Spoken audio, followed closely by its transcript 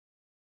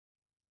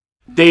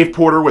Dave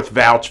Porter with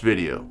Vouch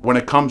Video. When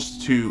it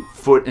comes to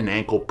foot and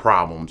ankle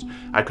problems,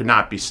 I could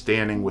not be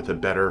standing with a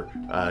better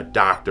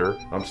doctor.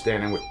 I'm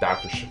standing with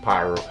Dr.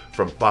 Shapiro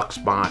from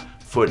Bux-Mont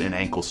Foot and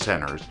Ankle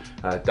Centers.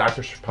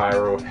 Dr.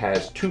 Shapiro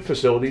has two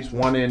facilities,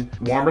 one in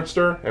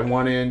Warminster and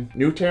one in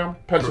Newtown,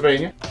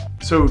 Pennsylvania.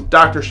 So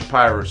Dr.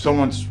 Shapiro,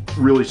 someone's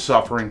really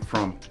suffering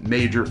from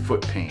major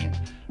foot pain.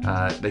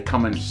 They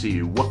come in to see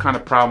you. What kind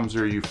of problems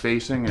are you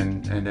facing,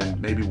 and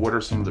then maybe what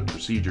are some of the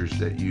procedures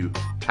that you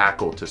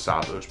tackle to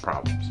solve those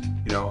problems?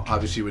 You know,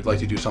 obviously we'd like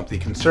to do something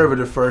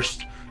conservative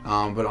first,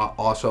 but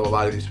also a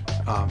lot of these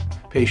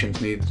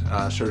patients need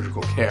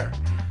surgical care.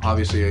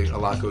 Obviously a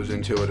lot goes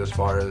into it as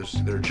far as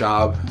their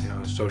job, you know,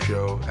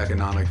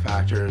 socioeconomic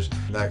factors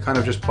that kind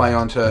of just play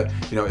onto,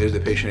 you know, is the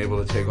patient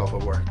able to take off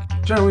of work.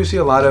 Generally we see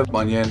a lot of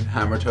bunion,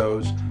 hammer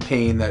toes,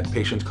 pain that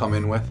patients come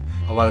in with.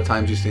 A lot of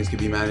times these things can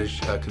be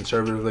managed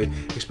conservatively,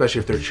 especially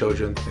if they're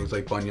children. Things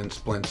like bunion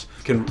splints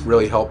can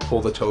really help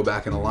pull the toe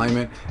back in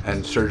alignment,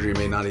 and surgery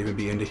may not even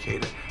be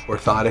indicated.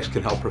 Orthotics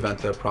can help prevent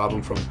the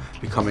problem from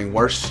becoming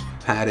worse.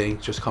 Padding,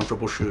 just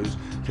comfortable shoes,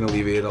 can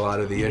alleviate a lot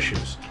of the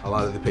issues. A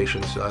lot of the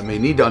patients may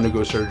need to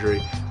undergo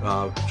surgery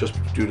just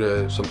due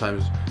to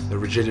sometimes the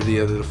rigidity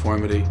of the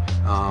deformity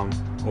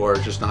or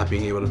just not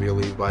being able to be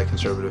relieved by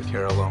conservative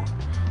care alone.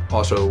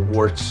 Also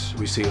warts,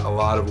 we see a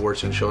lot of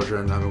warts in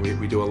children. I mean,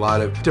 we do a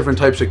lot of different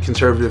types of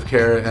conservative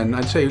care, and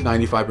I'd say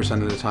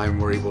 95% of the time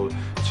we're able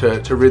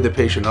to rid the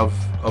patient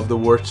of the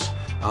warts.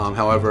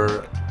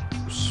 However,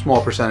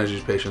 small percentage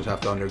of patients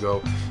have to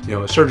undergo, you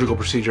know, a surgical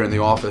procedure in the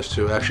office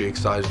to actually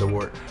excise the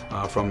wart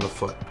from the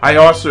foot. I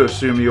also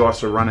assume you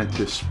also run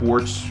into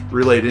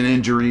sports-related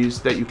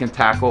injuries that you can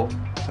tackle.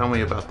 Tell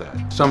me about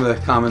that. Some of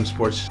the common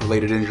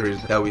sports-related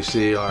injuries that we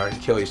see are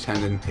Achilles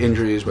tendon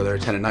injuries, whether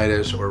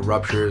tendonitis or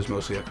ruptures,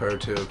 mostly occur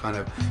to kind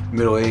of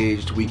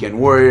middle-aged weekend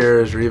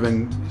warriors, or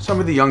even some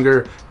of the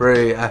younger,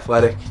 very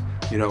athletic,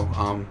 you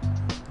know,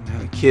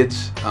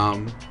 kids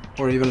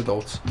or even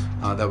adults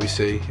that we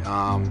see.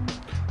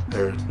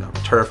 There's, you know,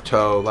 turf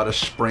toe, a lot of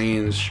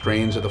sprains,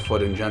 strains of the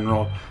foot in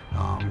general.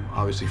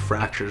 Obviously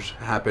fractures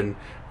happen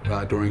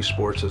during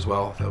sports as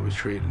well that we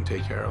treat and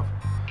take care of.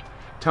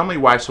 Tell me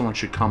why someone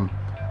should come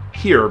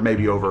here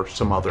maybe over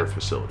some other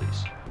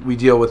facilities. We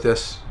deal with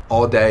this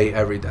all day,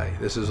 every day.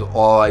 This is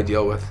all I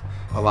deal with.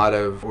 A lot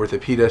of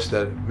orthopedists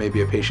that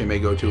maybe a patient may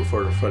go to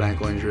for a foot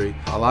ankle injury,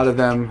 a lot of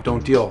them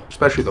don't deal,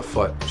 especially the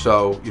foot.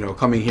 So, you know,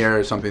 coming here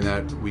is something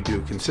that we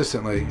do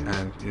consistently,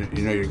 and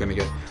you know you're going to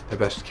get the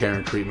best care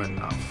and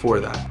treatment for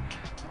that.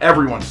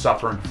 Everyone's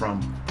suffering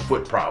from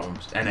foot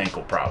problems and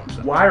ankle problems.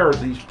 Why are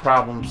these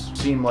problems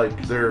seem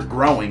like they're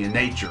growing in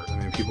nature? I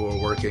mean, people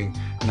are working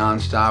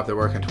non-stop. They're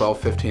working 12,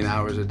 15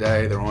 hours a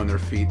day. They're on their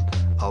feet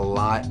a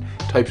lot.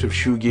 Types of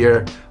shoe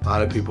gear, a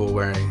lot of people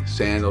wearing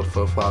sandals,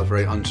 flip-flops,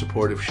 very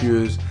unsupportive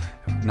shoes,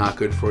 not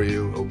good for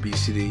you.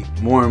 Obesity,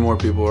 more and more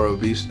people are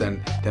obese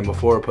than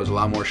before. It puts a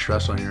lot more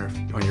stress on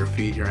your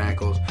feet, your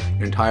ankles,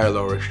 your entire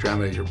lower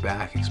extremity, your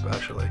back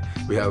especially.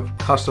 We have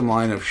custom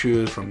line of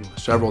shoes from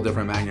several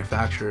different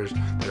manufacturers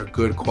that are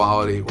good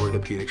quality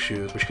orthopedic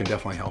shoes, which can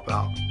definitely help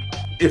out.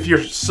 If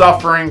you're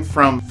suffering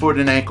from foot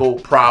and ankle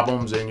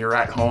problems and you're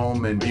at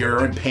home and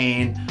you're in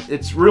pain,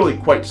 it's really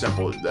quite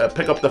simple.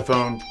 Pick up the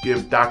phone,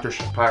 give Dr.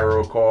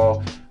 Shapiro a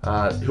call.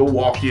 He'll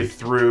walk you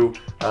through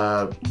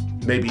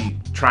maybe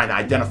trying to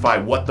identify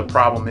what the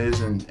problem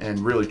is and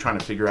really trying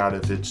to figure out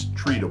if it's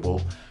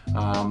treatable.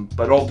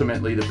 But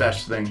ultimately, the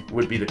best thing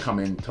would be to come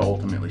in to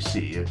ultimately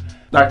see you.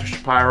 Dr.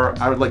 Shapiro,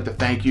 I would like to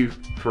thank you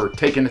for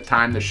taking the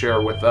time to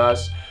share with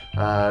us.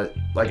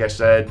 Like I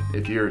said,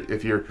 if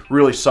you're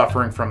really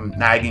suffering from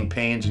nagging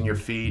pains in your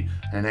feet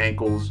and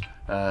ankles,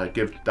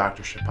 give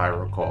Dr.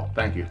 Shapiro a call.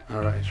 Thank you.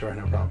 All right, sure,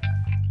 no problem.